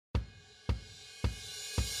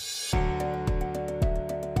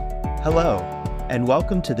Hello, and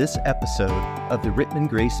welcome to this episode of the Rittman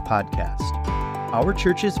Grace Podcast. Our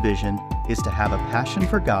church's vision is to have a passion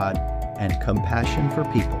for God and compassion for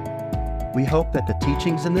people. We hope that the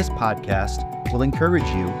teachings in this podcast will encourage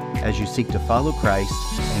you as you seek to follow Christ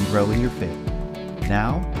and grow in your faith.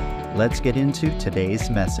 Now, let's get into today's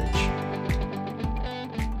message.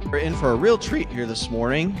 We're in for a real treat here this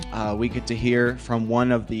morning. We get to hear from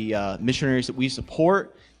one of the missionaries that we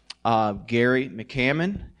support, Gary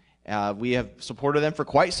McCammon. We have supported them for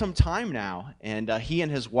quite some time now, and he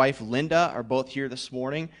and his wife Linda are both here this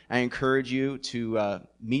morning. I encourage you to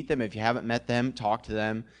meet them if you haven't met them, talk to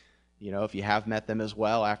them, if you have met them as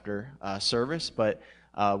well after service. But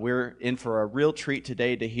we're in for a real treat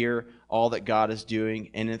today to hear all that God is doing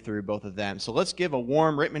in and through both of them. So let's give a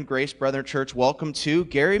warm Rittman Grace Brethren Church welcome to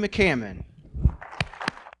Gary McCammon.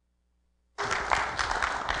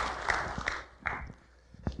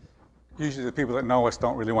 Usually the people that know us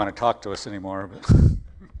don't really want to talk to us anymore.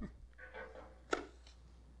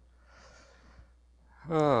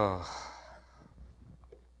 But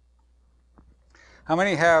How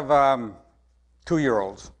many have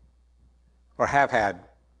 2-year-olds? Or have had?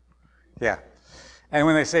 Yeah. And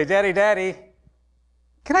when they say, Daddy, Daddy,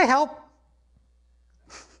 can I help?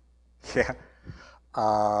 Yeah. The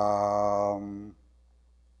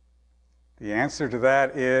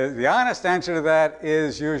honest answer to that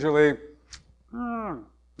is usually,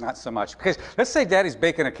 not so much. Because let's say Daddy's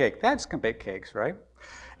baking a cake. Dads can bake cakes, right?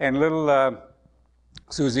 And little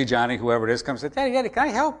Susie, Johnny, whoever it is, comes and says, Daddy, Daddy, can I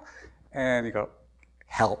help? And you go,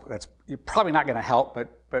 help. You're probably not going to help,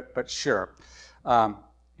 but sure.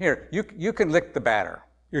 Here, you can lick the batter.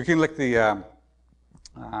 You can lick the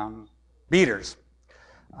beaters.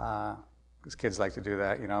 Because kids like to do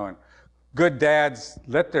that, and good dads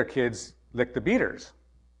let their kids lick the beaters.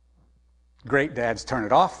 Great dads turn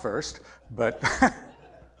it off first, but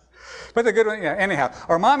but the good one, yeah, anyhow.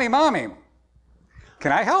 Or Mommy,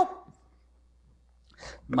 can I help?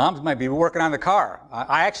 Moms might be working on the car.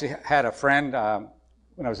 I actually had a friend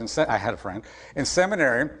when I was in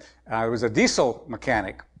seminary. I was a diesel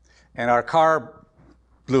mechanic, and our car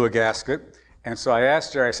blew a gasket. And so I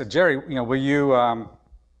asked Jerry. I said, Jerry, will you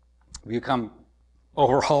come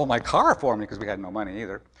overhaul my car for me? Because we had no money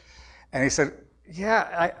either. And he said,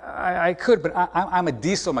 yeah, I could, but I'm a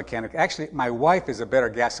diesel mechanic. Actually, my wife is a better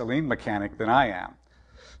gasoline mechanic than I am.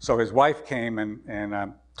 So his wife came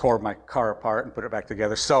and tore my car apart and put it back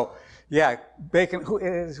together. So, yeah, bacon,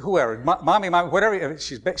 whoever, mommy, whatever,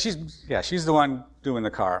 she's the one doing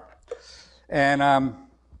the car. And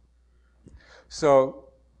so,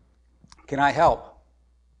 can I help?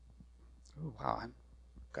 Oh, wow, I've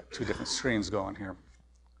got 2 different screens going here.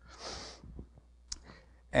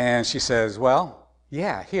 And she says, well,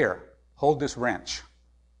 yeah, here, hold this wrench.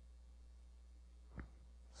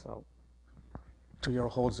 So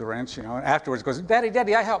 2-year-old holds the wrench, and afterwards goes, Daddy,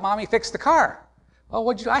 Daddy, I helped Mommy fix the car. Oh,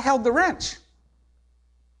 what'd you do? I held the wrench.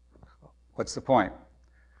 What's the point?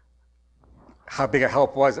 How big a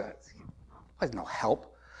help was it? It was no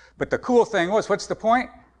help. But the cool thing was, what's the point?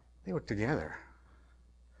 They were together.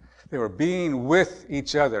 They were being with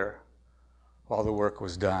each other while the work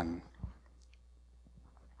was done.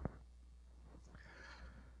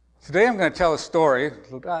 Today I'm going to tell a story.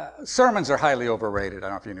 Sermons are highly overrated. I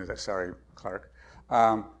don't know if you knew that. Sorry, Clark.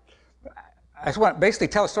 I just want to basically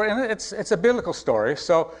tell a story, and it's a biblical story.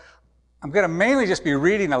 So I'm going to mainly just be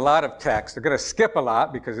reading a lot of text. I'm going to skip a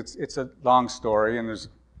lot because it's a long story, and there's,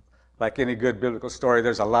 like any good biblical story,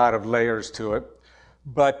 there's a lot of layers to it.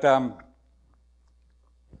 But I'm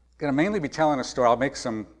going to mainly be telling a story. I'll make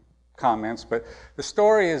some comments, but the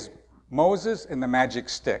story is Moses and the magic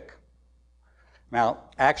stick. Now,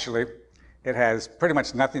 actually, it has pretty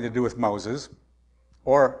much nothing to do with Moses,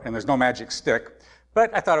 and there's no magic stick,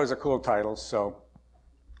 but I thought it was a cool title, so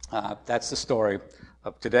that's the story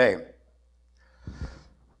of today.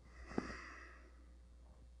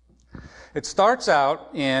 It starts out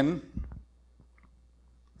in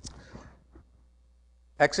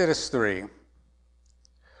Exodus 3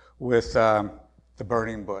 with the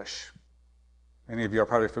burning bush. Many of you are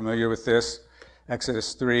probably familiar with this.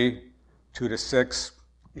 Exodus 3, 2-6.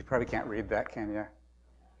 You probably can't read that, can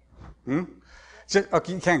you?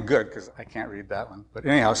 Okay, you can, good, because I can't read that one. But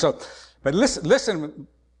anyhow, but listen,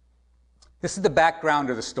 this is the background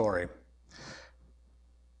of the story.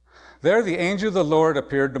 There the angel of the Lord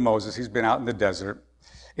appeared to Moses. He's been out in the desert,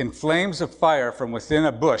 in flames of fire from within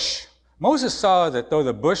a bush. Moses saw that though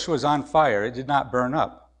the bush was on fire, it did not burn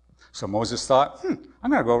up. So Moses thought, I'm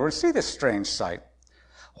going to go over and see this strange sight.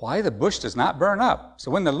 Why the bush does not burn up. So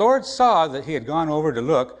when the Lord saw that he had gone over to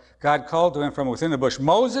look, God called to him from within the bush,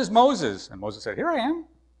 Moses, Moses. And Moses said, here I am.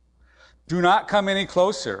 "Do not come any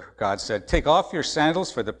closer," God said. "Take off your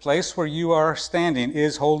sandals, for the place where you are standing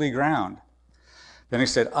is holy ground." Then he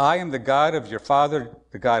said, "I am the God of your father,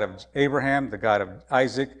 the God of Abraham, the God of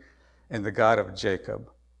Isaac, and the God of Jacob."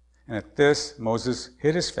 And at this, Moses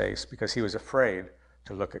hid his face because he was afraid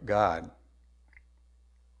to look at God.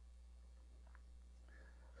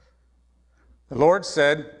 The Lord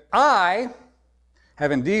said, "I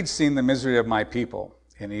have indeed seen the misery of my people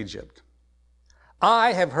in Egypt.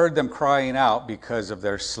 I have heard them crying out because of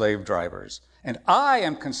their slave drivers, and I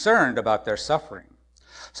am concerned about their suffering.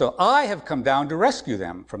 So I have come down to rescue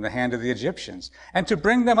them from the hand of the Egyptians, and to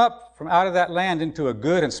bring them up from out of that land into a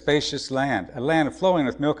good and spacious land, a land flowing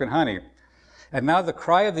with milk and honey. And now the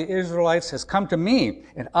cry of the Israelites has come to me,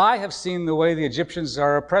 and I have seen the way the Egyptians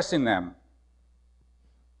are oppressing them.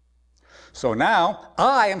 So now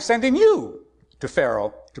I am sending you to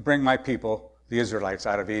Pharaoh to bring my people, the Israelites,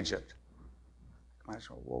 out of Egypt."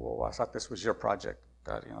 Whoa, I thought this was your project,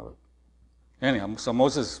 God, Anyhow, so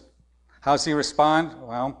Moses, how does he respond?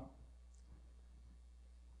 Well,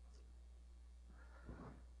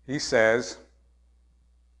 he says,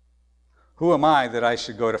 "Who am I that I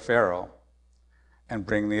should go to Pharaoh and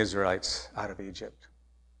bring the Israelites out of Egypt?"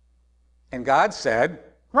 And God said,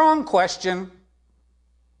 "Wrong question."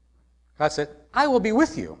 God said, "I will be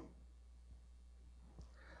with you."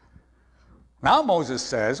 Now Moses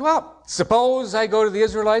says, "Well, suppose I go to the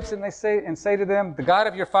Israelites and say to them, 'The God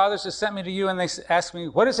of your fathers has sent me to you,' and they ask me,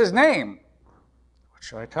 'What is his name?' What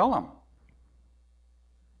should I tell them?"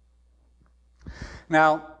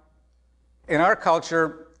 Now, in our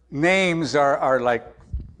culture, names are like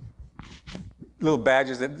little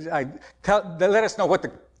badges that let us know what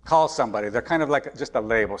to call somebody. They're kind of like just a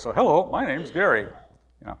label. So, "Hello, my name's Gary."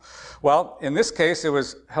 Well, in this case, it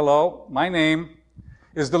was, "Hello, my name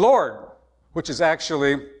is the Lord," which is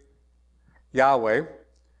actually Yahweh.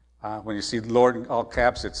 When you see Lord in all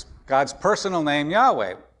caps, it's God's personal name,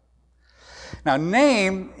 Yahweh. Now,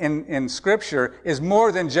 name in Scripture is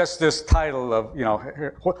more than just this title of,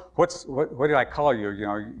 what do I call you?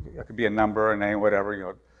 It could be a number, a name,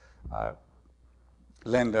 whatever,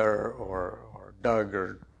 Linda or Doug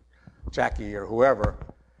or Jackie or whoever.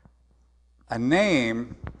 A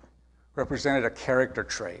name represented a character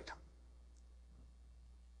trait.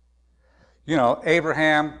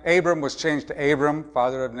 Abram was changed to Abram,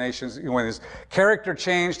 father of nations. When his character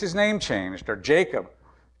changed, his name changed. Or Jacob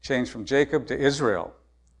changed from Jacob to Israel.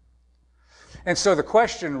 And so the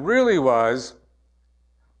question really was,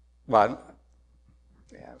 I'll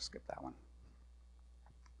skip that one.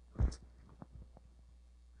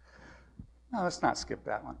 No, let's not skip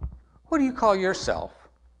that one. What do you call yourself?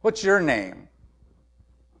 What's your name?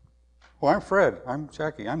 "Well, I'm Fred. I'm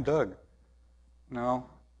Jackie. I'm Doug." No.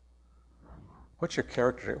 What's your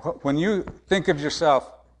character? When you think of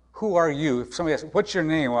yourself, who are you? If somebody asks, "What's your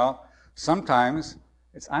name?" Well, sometimes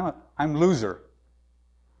it's I'm loser,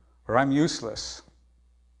 or I'm useless,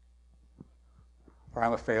 or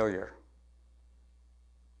I'm a failure.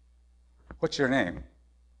 What's your name?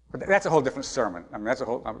 But that's a whole different sermon.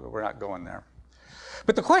 We're not going there.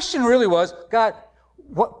 But the question really was, God,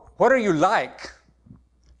 what are you like?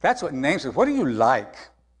 That's what names is. What are you like?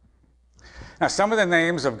 Now, some of the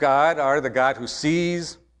names of God are the God who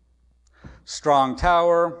sees, strong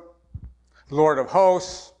tower, Lord of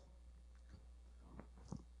hosts.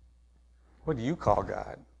 What do you call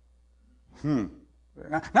God?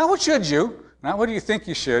 Not what should you, not what do you think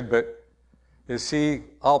you should, but is he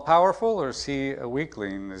all-powerful or is he a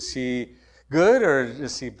weakling? Is he good or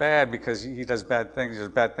is he bad because he does bad things? He does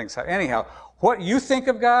bad things. Anyhow, what you think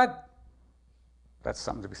of God, that's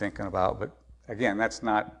something to be thinking about. But again, that's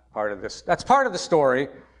not part of this. That's part of the story,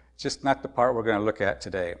 just not the part we're going to look at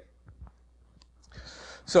today.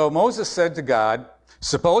 So Moses said to God,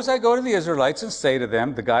 "Suppose I go to the Israelites and say to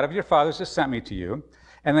them, 'The God of your fathers has sent me to you.'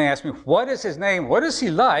 And they ask me, 'What is his name? What is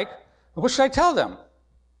he like?' What should I tell them?"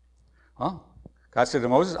 Well, God said to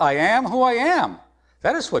Moses, "I am who I am."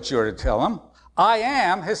 That is what you are to tell them. I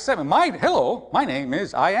am has sent me. My name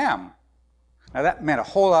is I am. Now that meant a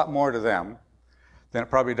whole lot more to them than it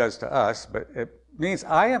probably does to us, but it means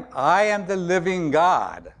I am the living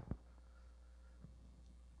God.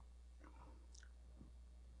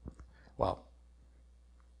 Well,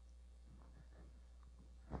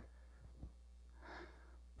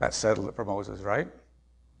 that settled it for Moses, right?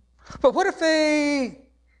 But what if they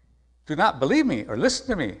do not believe me or listen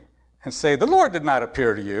to me and say, "The Lord did not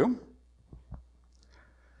appear to you"?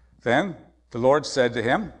 Then the Lord said to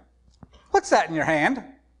him, "What's that in your hand?"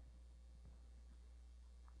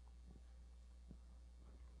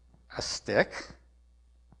 "A stick."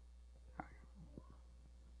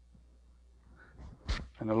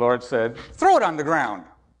 And the Lord said, throw it on the ground.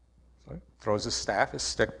 So he throws his staff, his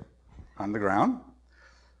stick, on the ground.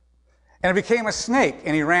 And it became a snake,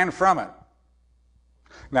 and he ran from it.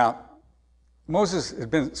 Now, Moses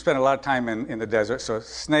had spent a lot of time in the desert, so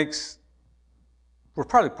snakes were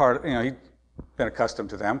probably part of, he'd been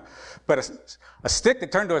accustomed to them. But a stick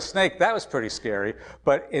that turned to a snake, that was pretty scary.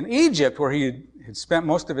 But in Egypt, where he had spent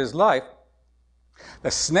most of his life,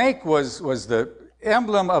 the snake was the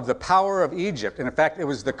emblem of the power of Egypt. And in fact, it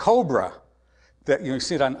was the cobra that you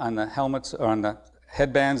see it on the helmets or on the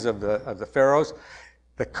headbands of the pharaohs.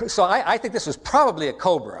 So I think this was probably a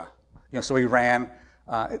cobra. So he ran.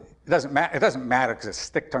 It doesn't matter because a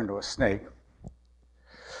stick turned to a snake.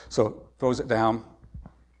 So throws it down.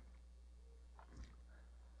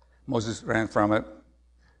 Moses ran from it.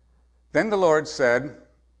 Then the Lord said,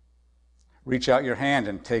 reach out your hand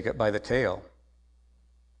and take it by the tail.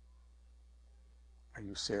 Are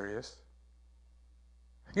you serious?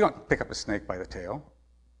 You don't pick up a snake by the tail.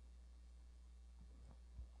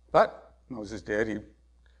 But Moses did. He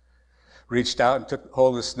reached out and took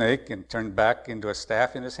hold of the snake and turned back into a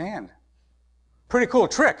staff in his hand. Pretty cool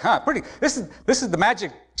trick, huh? This is the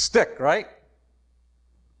magic stick, right?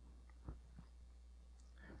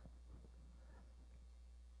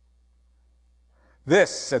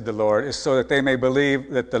 This, said the Lord, is so that they may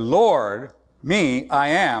believe that the Lord, me, I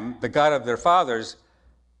am, the God of their fathers,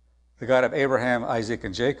 the God of Abraham, Isaac,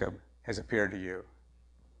 and Jacob, has appeared to you.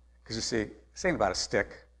 Because you see, this ain't about a stick.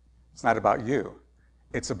 It's not about you.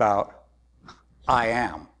 It's about I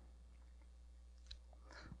am.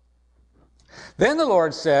 Then the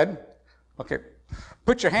Lord said, okay,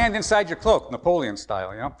 put your hand inside your cloak, Napoleon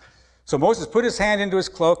style, So Moses put his hand into his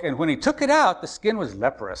cloak, and when he took it out, the skin was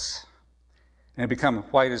leprous, and it became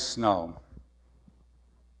white as snow.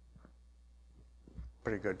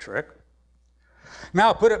 Pretty good trick.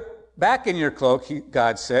 Now put it back in your cloak,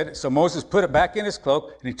 God said. So Moses put it back in his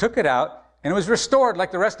cloak, and he took it out, and it was restored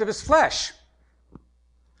like the rest of his flesh.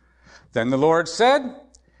 Then the Lord said,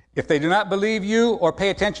 if they do not believe you or pay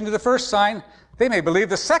attention to the first sign, they may believe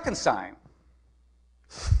the second sign.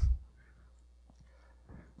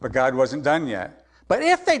 But God wasn't done yet. But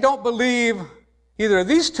if they don't believe either of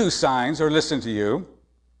these two signs or listen to you,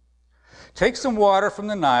 take some water from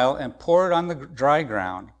the Nile and pour it on the dry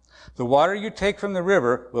ground. The water you take from the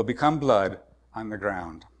river will become blood on the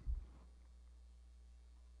ground.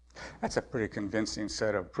 That's a pretty convincing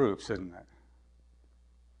set of proofs, isn't it?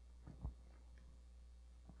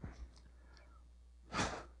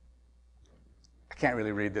 I can't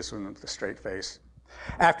really read this one with a straight face.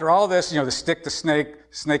 After all this, the stick to snake,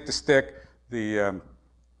 snake to stick, the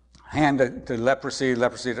hand to leprosy,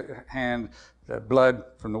 leprosy to hand, the blood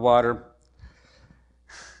from the water.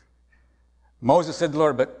 Moses said to the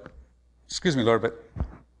Lord, Lord, but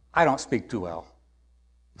I don't speak too well.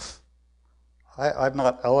 I'm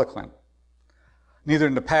not eloquent. Neither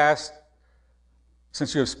in the past,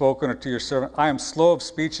 since you have spoken, or to your servant, I am slow of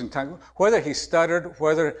speech and tongue. Whether he stuttered,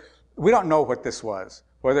 we don't know what this was.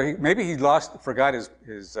 Maybe he forgot his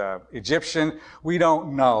Egyptian. We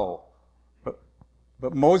don't know.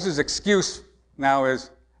 But Moses' excuse now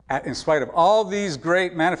is, in spite of all these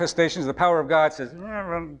great manifestations of the power of God, says,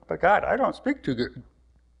 but God, I don't speak too good.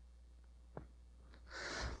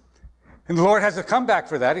 And the Lord has a comeback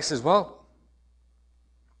for that. He says, well,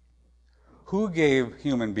 who gave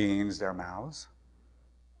human beings their mouths?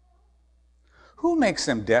 Who makes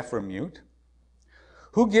them deaf or mute?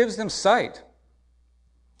 Who gives them sight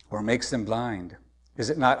or makes them blind? Is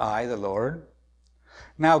it not I, the Lord?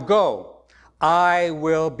 Now go, I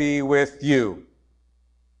will be with you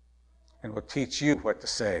and will teach you what to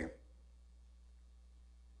say.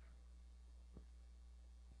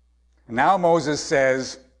 And now Moses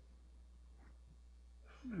says,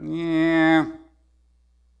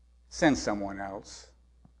 send someone else.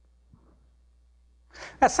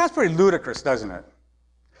 That sounds pretty ludicrous, doesn't it?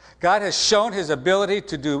 God has shown his ability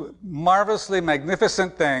to do marvelously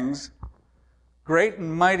magnificent things, great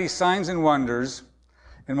and mighty signs and wonders.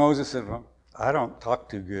 And Moses said, well, I don't talk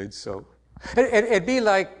too good, so. It'd be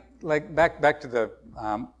like back to the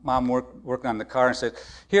mom working on the car and said,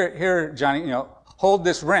 here, Johnny, hold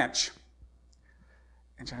this wrench.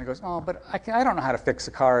 And Johnny goes, oh, but I don't know how to fix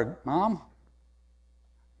a car, Mom.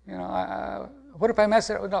 What if I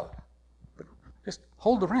mess it up? No, but just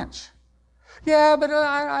hold the wrench. Yeah, but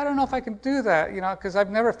I don't know if I can do that, because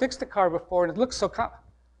I've never fixed a car before and it looks so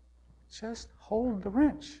Just hold the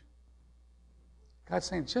wrench. God's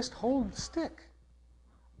saying, just hold the stick.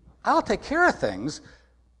 I'll take care of things.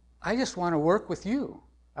 I just want to work with you.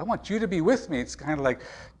 I want you to be with me. It's kind of like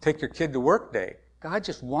take your kid to work day. God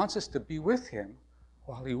just wants us to be with him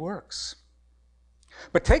while he works.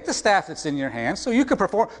 But take the staff that's in your hand so you can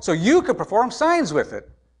perform signs with it.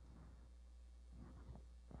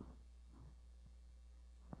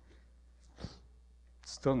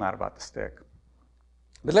 Still not about the stick.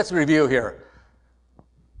 But let's review here.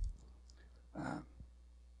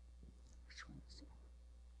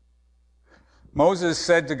 Moses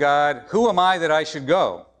said to God, "Who am I that I should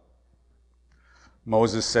go?"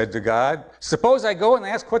 Moses said to God, "Suppose I go and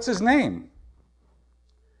ask, what's his name?"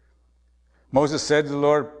 Moses said to the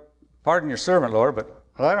Lord, "Pardon your servant, Lord, but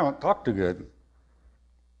I don't talk too good."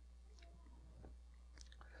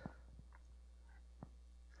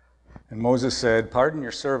 And Moses said, "Pardon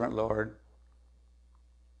your servant, Lord.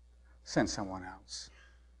 Send someone else."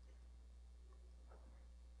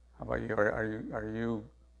 How about you? Are you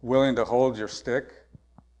willing to hold your stick?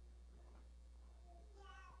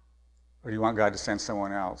 Or do you want God to send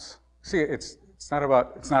someone else? See, it's not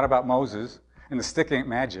about Moses, and the stick ain't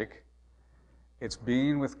magic. It's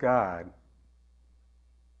being with God.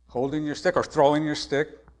 Holding your stick or throwing your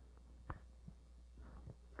stick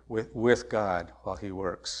with God while he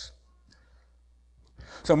works.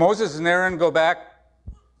 So Moses and Aaron go back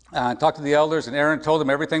and talk to the elders, and Aaron told them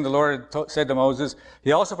everything the Lord had said to Moses.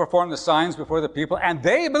 He also performed the signs before the people, and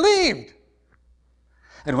they believed.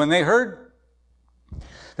 And when they heard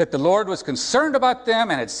that the Lord was concerned about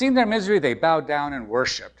them and had seen their misery, they bowed down and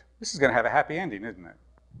worshiped. This is going to have a happy ending, isn't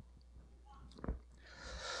it?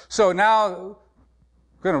 So now,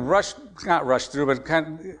 we're going to not rush through, but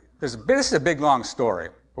this is a big, long story.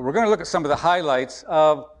 But we're going to look at some of the highlights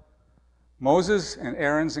of Moses and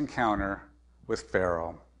Aaron's encounter with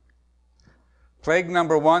Pharaoh. Plague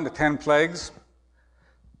number 1, the 10 plagues,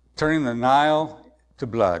 turning the Nile to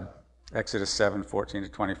blood. Exodus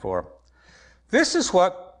 7:14-24. This is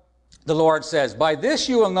what the Lord says. "By this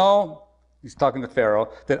you will know," he's talking to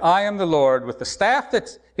Pharaoh, "that I am the Lord. With the staff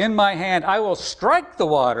that's in my hand, I will strike the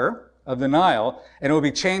water of the Nile, and it will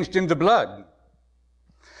be changed into blood.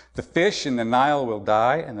 The fish in the Nile will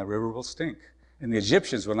die, and the river will stink, and the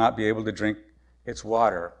Egyptians will not be able to drink its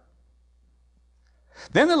water."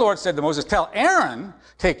 Then the Lord said to Moses, "Tell Aaron,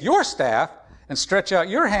 take your staff and stretch out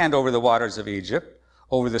your hand over the waters of Egypt,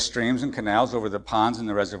 over the streams and canals, over the ponds and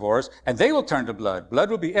the reservoirs, and they will turn to blood. Blood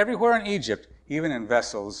will be everywhere in Egypt, even in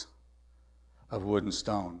vessels of wood and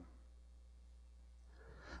stone."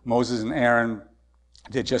 Moses and Aaron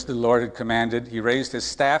did just as the Lord had commanded. He raised his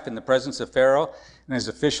staff in the presence of Pharaoh, and his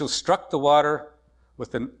officials struck the water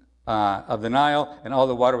of the Nile, and all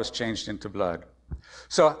the water was changed into blood.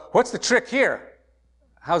 So what's the trick here?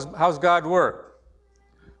 How's God work?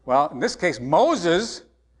 Well, in this case, Moses,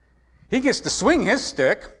 he gets to swing his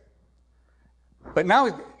stick, but now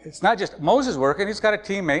it's not just Moses working, he's got a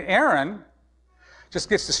teammate. Aaron just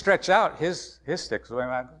gets to stretch out his stick. So,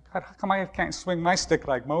 God, how come I can't swing my stick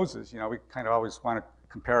like Moses? We kind of always want to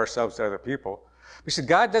compare ourselves to other people. We said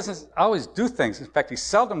God doesn't always do things. In fact, he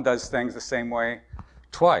seldom does things the same way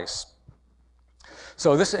twice.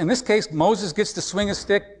 So in this case, Moses gets to swing his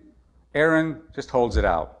stick. Aaron just holds it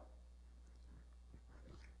out.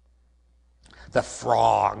 The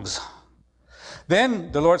frogs.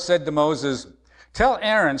 Then the Lord said to Moses, "Tell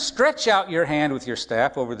Aaron, stretch out your hand with your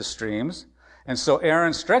staff over the streams." And so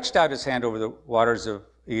Aaron stretched out his hand over the waters of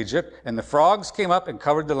Egypt, and the frogs came up and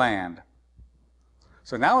covered the land.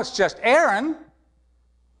 So now it's just Aaron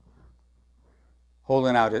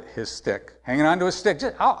holding out his stick, hanging onto his stick.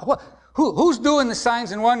 Who's doing the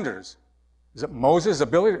signs and wonders? Is it Moses'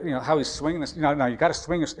 ability, how he's swinging this? No, you got to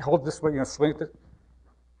swing, hold this way, swing it.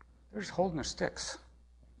 They're just holding their sticks.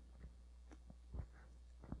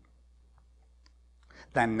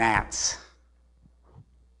 The gnats.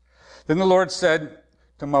 Then the Lord said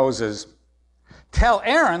to Moses, "Tell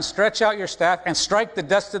Aaron, stretch out your staff and strike the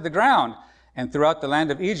dust of the ground, and throughout the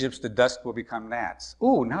land of Egypt the dust will become gnats."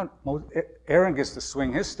 Ooh, now Aaron gets to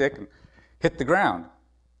swing his stick and hit the ground.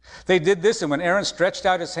 They did this, and when Aaron stretched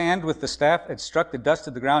out his hand with the staff and struck the dust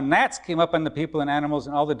of the ground, gnats came up on the people and animals,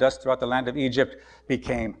 and all the dust throughout the land of Egypt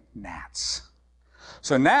became gnats.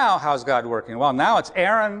 So now, how's God working? Well, now it's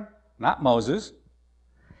Aaron, not Moses,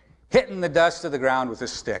 hitting the dust of the ground with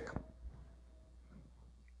his stick.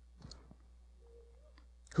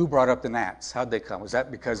 Who brought up the gnats? How'd they come? Was that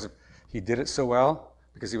because he did it so well?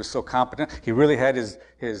 Because he was so competent? He really had his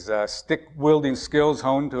stick-wielding skills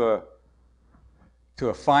honed to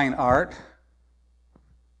a fine art?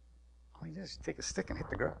 You just take a stick and hit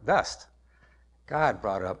the dust. God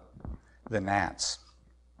brought up the gnats.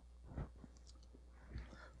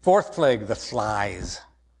 Fourth plague, the flies.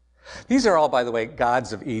 These are all, by the way,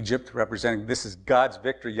 gods of Egypt, representing this is God's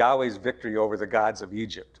victory, Yahweh's victory over the gods of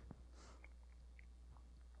Egypt.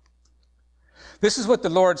 This is what the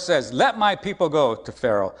Lord says, let my people go to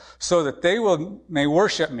Pharaoh, so that they may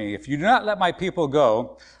worship me. If you do not let my people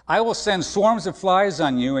go, I will send swarms of flies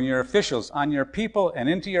on you and your officials, on your people and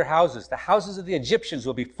into your houses. The houses of the Egyptians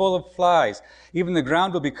will be full of flies. Even the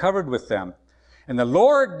ground will be covered with them. And the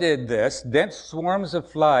Lord did this. Dense swarms of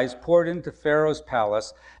flies poured into Pharaoh's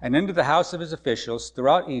palace and into the house of his officials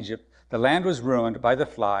throughout Egypt. The land was ruined by the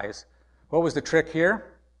flies. What was the trick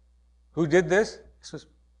here? Who did this? This was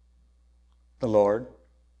the Lord.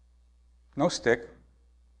 No stick,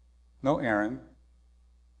 no Aaron,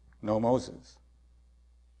 no Moses.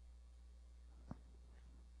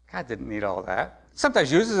 God didn't need all that.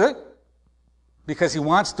 Sometimes uses it because he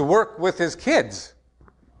wants to work with his kids.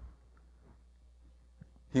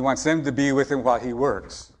 He wants them to be with him while he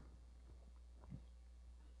works.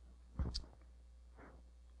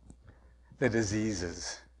 The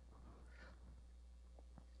diseases.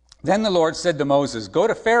 Then the Lord said to Moses, go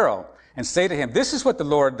to Pharaoh and say to him, this is what the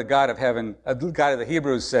Lord, the God of heaven, the God of the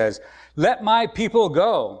Hebrews says, let my people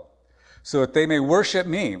go so that they may worship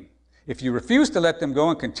me. If you refuse to let them go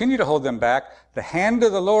and continue to hold them back, the hand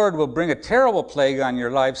of the Lord will bring a terrible plague on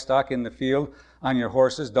your livestock in the field, on your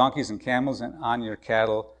horses, donkeys, and camels, and on your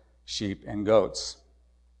cattle, sheep, and goats.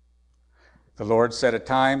 The Lord set a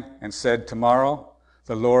time and said, tomorrow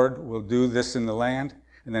the Lord will do this in the land.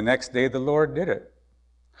 And the next day the Lord did it.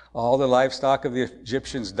 All the livestock of the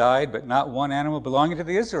Egyptians died, but not one animal belonging to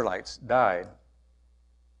the Israelites died.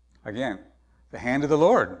 Again, the hand of the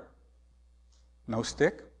Lord. No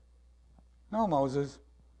stick, no Moses,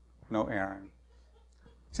 no Aaron.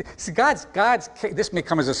 See, God's, this may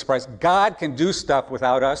come as a surprise. God can do stuff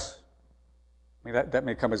without us. I mean, that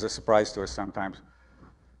may come as a surprise to us sometimes.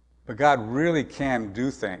 But God really can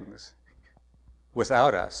do things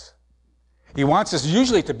without us. He wants us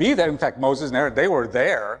usually to be there. In fact, Moses and Aaron, they were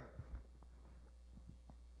there.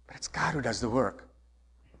 But it's God who does the work.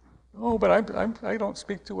 Oh, but I don't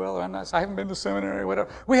speak too well. I haven't been to seminary, whatever.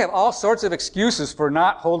 We have all sorts of excuses for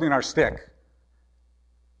not holding our stick.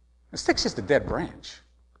 The stick's just a dead branch.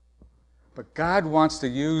 But God wants to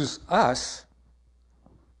use us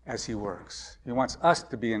as he works. He wants us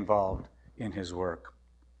to be involved in his work.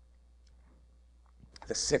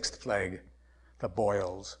 The sixth plague, the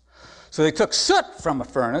boils. So they took soot from a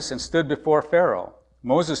furnace and stood before Pharaoh.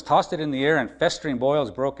 Moses tossed it in the air, and festering boils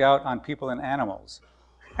broke out on people and animals.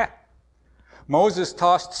 Moses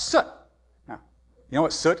tossed soot. Now, you know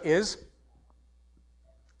what soot is?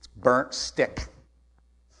 It's burnt stick.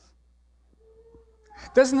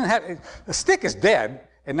 Doesn't it have, a stick is dead,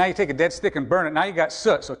 and now you take a dead stick and burn it. Now you got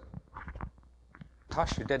soot. So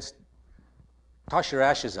toss your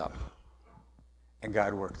ashes up, and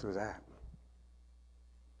God worked through that.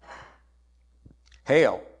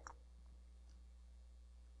 Hail.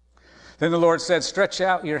 Then the Lord said, stretch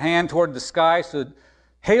out your hand toward the sky so that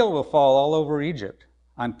hail will fall all over Egypt,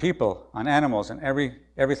 on people, on animals, and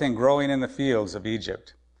everything growing in the fields of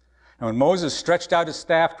Egypt. And when Moses stretched out his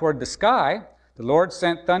staff toward the sky, the Lord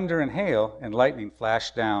sent thunder and hail, and lightning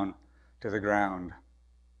flashed down to the ground.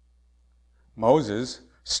 Moses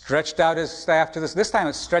stretched out his staff to this time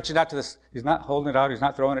it's stretching out to this. He's not holding it out, he's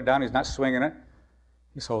not throwing it down, he's not swinging it.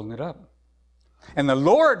 He's holding it up. And the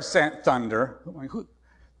Lord sent thunder.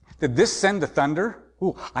 Did this send the thunder?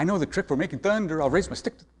 Ooh, I know the trick for making thunder. I'll raise my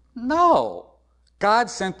stick. No. God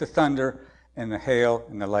sent the thunder, and the hail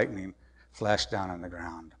and the lightning flashed down on the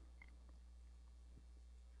ground.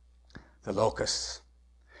 The locusts.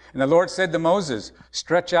 And the Lord said to Moses,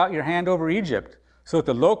 stretch out your hand over Egypt, so that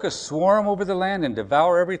the locusts swarm over the land and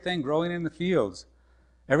devour everything growing in the fields,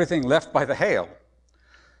 everything left by the hail.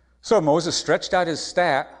 So Moses stretched out his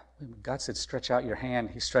staff. God said, stretch out your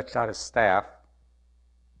hand. He stretched out his staff.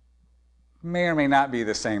 May or may not be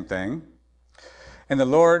the same thing. And the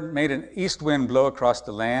Lord made an east wind blow across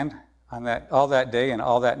the land all that day and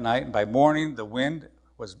all that night. And by morning, the wind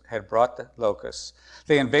had brought the locusts.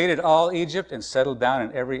 They invaded all Egypt and settled down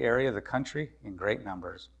in every area of the country in great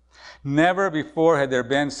numbers. Never before had there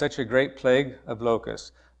been such a great plague of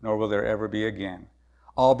locusts, nor will there ever be again.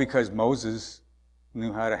 All because Moses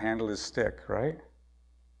knew how to handle his stick, right?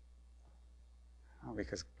 Oh,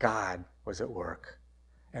 because God was at work,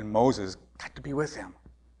 and Moses got to be with him.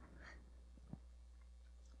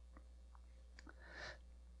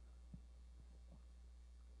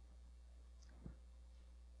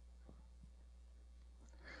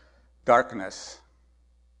 Darkness.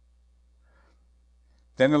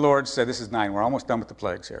 Then the Lord said, this is 9, we're almost done with the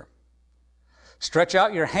plagues here. Stretch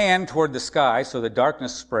out your hand toward the sky so that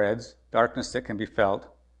darkness spreads, darkness that can be felt.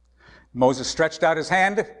 Moses stretched out his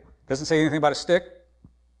hand. Doesn't say anything about a stick.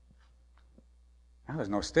 No, there's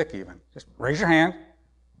no stick even. Just raise your hand.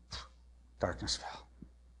 darkness fell.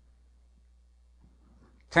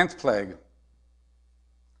 10th plague.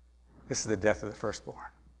 This is the death of the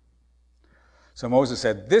firstborn. So Moses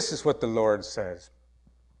said, "This is what the Lord says.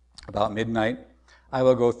 About midnight, I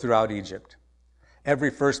will go throughout Egypt. Every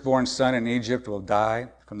firstborn son in Egypt will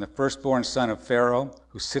die, from the firstborn son of Pharaoh,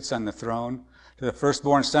 who sits on the throne, to the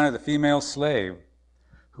firstborn son of the female slave,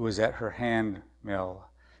 who is at her handmill,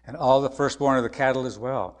 and all the firstborn of the cattle as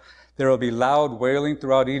well. There will be loud wailing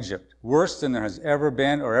throughout Egypt, worse than there has ever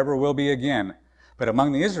been or ever will be again. But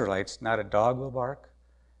among the Israelites, not a dog will bark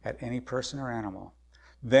at any person or animal.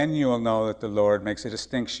 Then you will know that the Lord makes a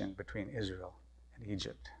distinction between Israel and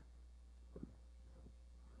Egypt."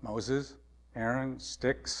 Moses, Aaron,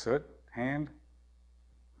 stick, soot, hand.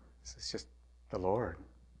 This is just the Lord.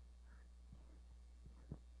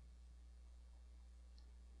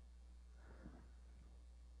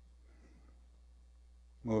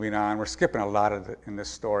 Moving on, we're skipping a lot of in this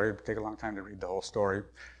story. It'll take a long time to read the whole story.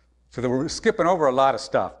 So we're skipping over a lot of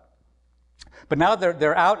stuff. But now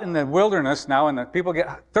they're out in the wilderness now, and the people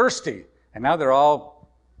get thirsty. And now they're all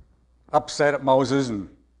upset at Moses.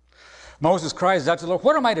 And Moses cries out to the Lord,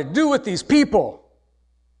 "What am I to do with these people?"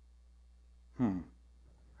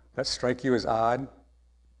 That strike you as odd?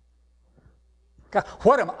 God,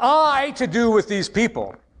 what am I to do with these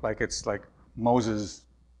people? Like it's like Moses'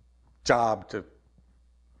 job to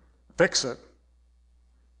fix it.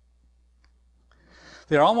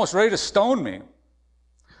 They're almost ready to stone me.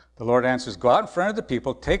 The Lord answers, "Go out in front of the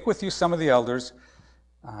people, take with you some of the elders,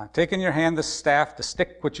 take in your hand the staff, the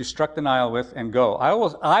stick which you struck the Nile with, and go.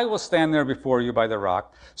 I will stand there before you by the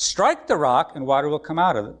rock. Strike the rock, and water will come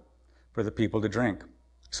out of it for the people to drink."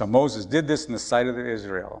 So Moses did this in the sight of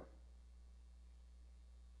Israel.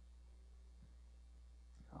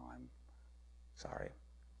 Oh, I'm sorry.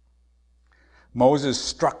 Moses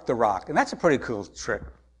struck the rock, and that's a pretty cool trick,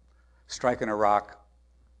 striking a rock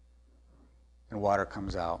and water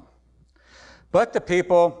comes out. But the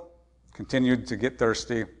people continued to get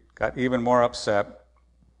thirsty, got even more upset.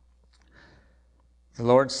 The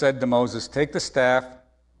Lord said to Moses, "Take the staff,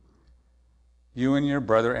 you and your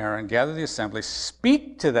brother Aaron, gather the assembly,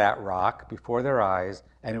 speak to that rock before their eyes,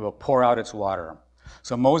 and it will pour out its water."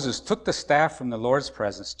 So Moses took the staff from the Lord's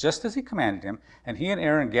presence, just as he commanded him, and he and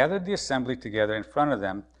Aaron gathered the assembly together in front of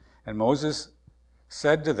them. And Moses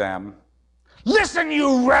said to them, "Listen,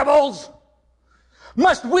 you rebels!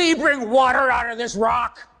 Must we bring water out of this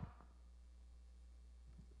rock?"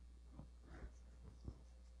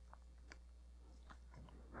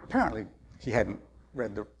 Apparently, he hadn't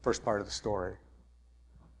read the first part of the story.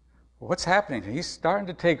 Well, what's happening? He's starting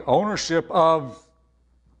to take ownership of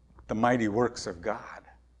the mighty works of God.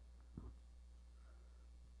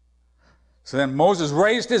 So then Moses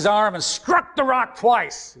raised his arm and struck the rock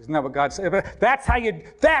twice. Isn't that what God said? But that's how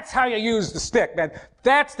you use the stick, man.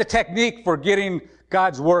 That's the technique for getting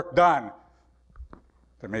God's work done.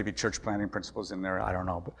 There may be church planting principles in there, I don't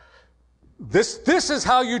know. But this is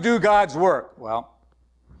how you do God's work. Well,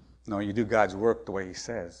 no, you do God's work the way he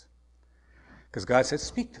says. Because God said,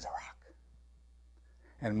 "Speak to the rock."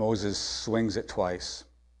 And Moses swings it twice.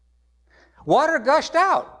 Water gushed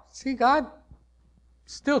out. See, God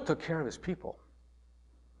still took care of his people.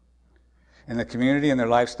 And the community and their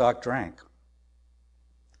livestock drank.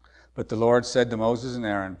 But the Lord said to Moses and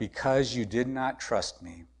Aaron, "Because you did not trust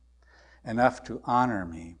me enough to honor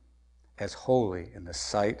me as holy in the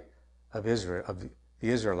sight of Israel, of the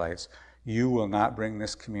Israelites, you will not bring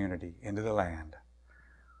this community into the land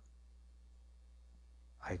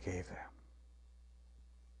I gave them."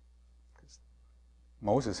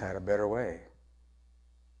 Moses had a better way.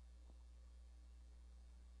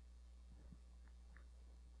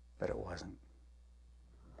 But it wasn't.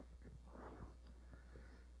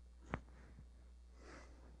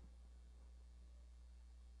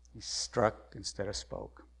 He struck instead of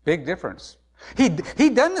spoke. Big difference.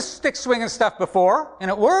 He'd done the stick swinging stuff before, and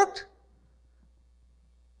it worked.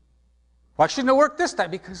 Why shouldn't it work this time?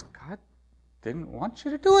 Because God didn't want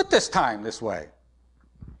you to do it this time this way.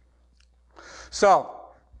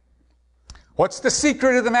 So, what's the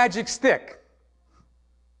secret of the magic stick?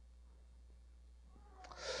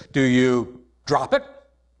 Do you drop it?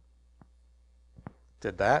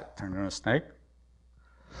 Did that, turned into a snake.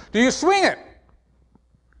 Do you swing it?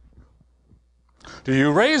 Do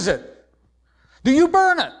you raise it? Do you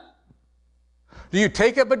burn it? Do you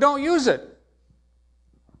take it but don't use it?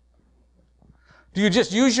 Do you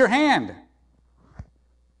just use your hand?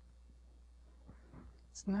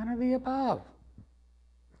 It's none of the above.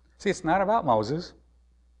 See, it's not about Moses.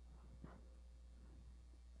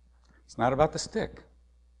 It's not about the stick.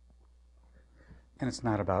 And it's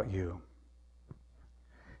not about you.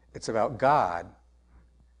 It's about God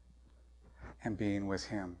and being with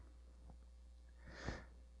Him.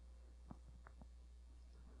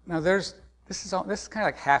 Now this is kind of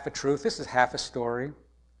like half a truth. This is half a story.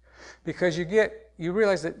 Because you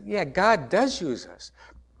realize that, yeah, God does use us.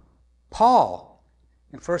 Paul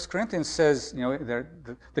in 1 Corinthians says,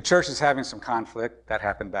 the church is having some conflict. That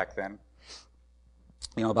happened back then.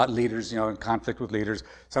 About leaders, in conflict with leaders.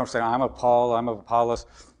 Some are saying, I'm of Paul, I'm of Apollos.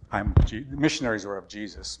 The missionaries were of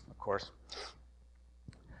Jesus, of course.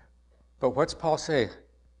 But what's Paul say?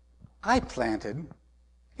 I planted.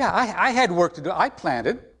 Yeah, I had work to do. I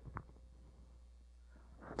planted.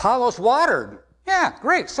 Apollos watered. Yeah,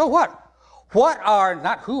 great. So what? What are,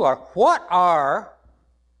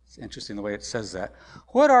 it's interesting the way it says that.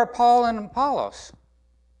 What are Paul and Apollos?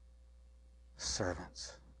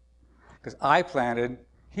 Servants. Because I planted,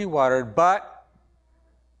 he watered, but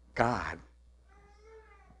God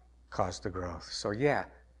caused the growth. So yeah,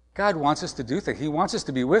 God wants us to do things. He wants us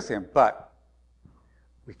to be with Him, but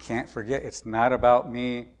we can't forget it's not about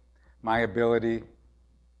me, my ability,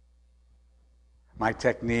 my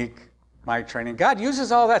technique, my training. God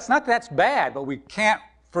uses all that. It's not that that's bad, but we can't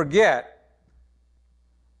forget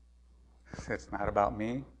it's not about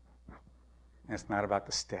me, and it's not about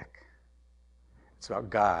the stick. It's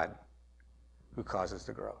about God who causes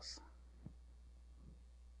the growth.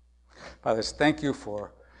 Fathers, thank you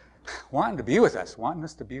for wanting to be with us, wanting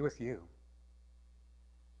us to be with you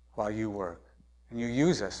while you work. And you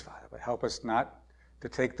use us, Father, but help us not to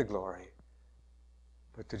take the glory,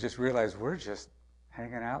 but to just realize we're just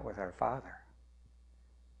hanging out with our Father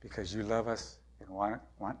because you love us and want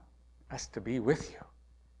us to be with you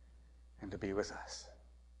and to be with us.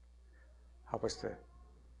 Help us to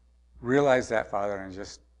realize that, Father, and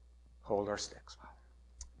just hold our sticks, Father.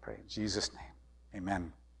 Pray in Jesus' name.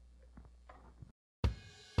 Amen.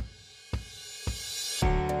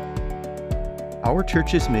 Our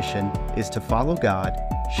church's mission is to follow God,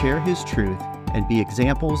 share His truth, and be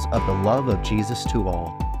examples of the love of Jesus to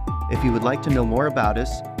all. If you would like to know more about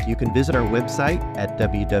us, you can visit our website at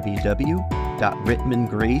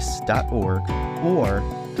www.rittmangrace.org or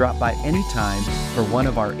drop by anytime for one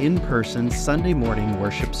of our in-person Sunday morning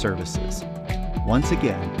worship services. Once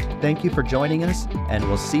again, thank you for joining us, and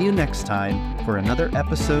we'll see you next time for another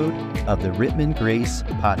episode of the Rittman Grace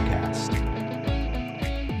Podcast.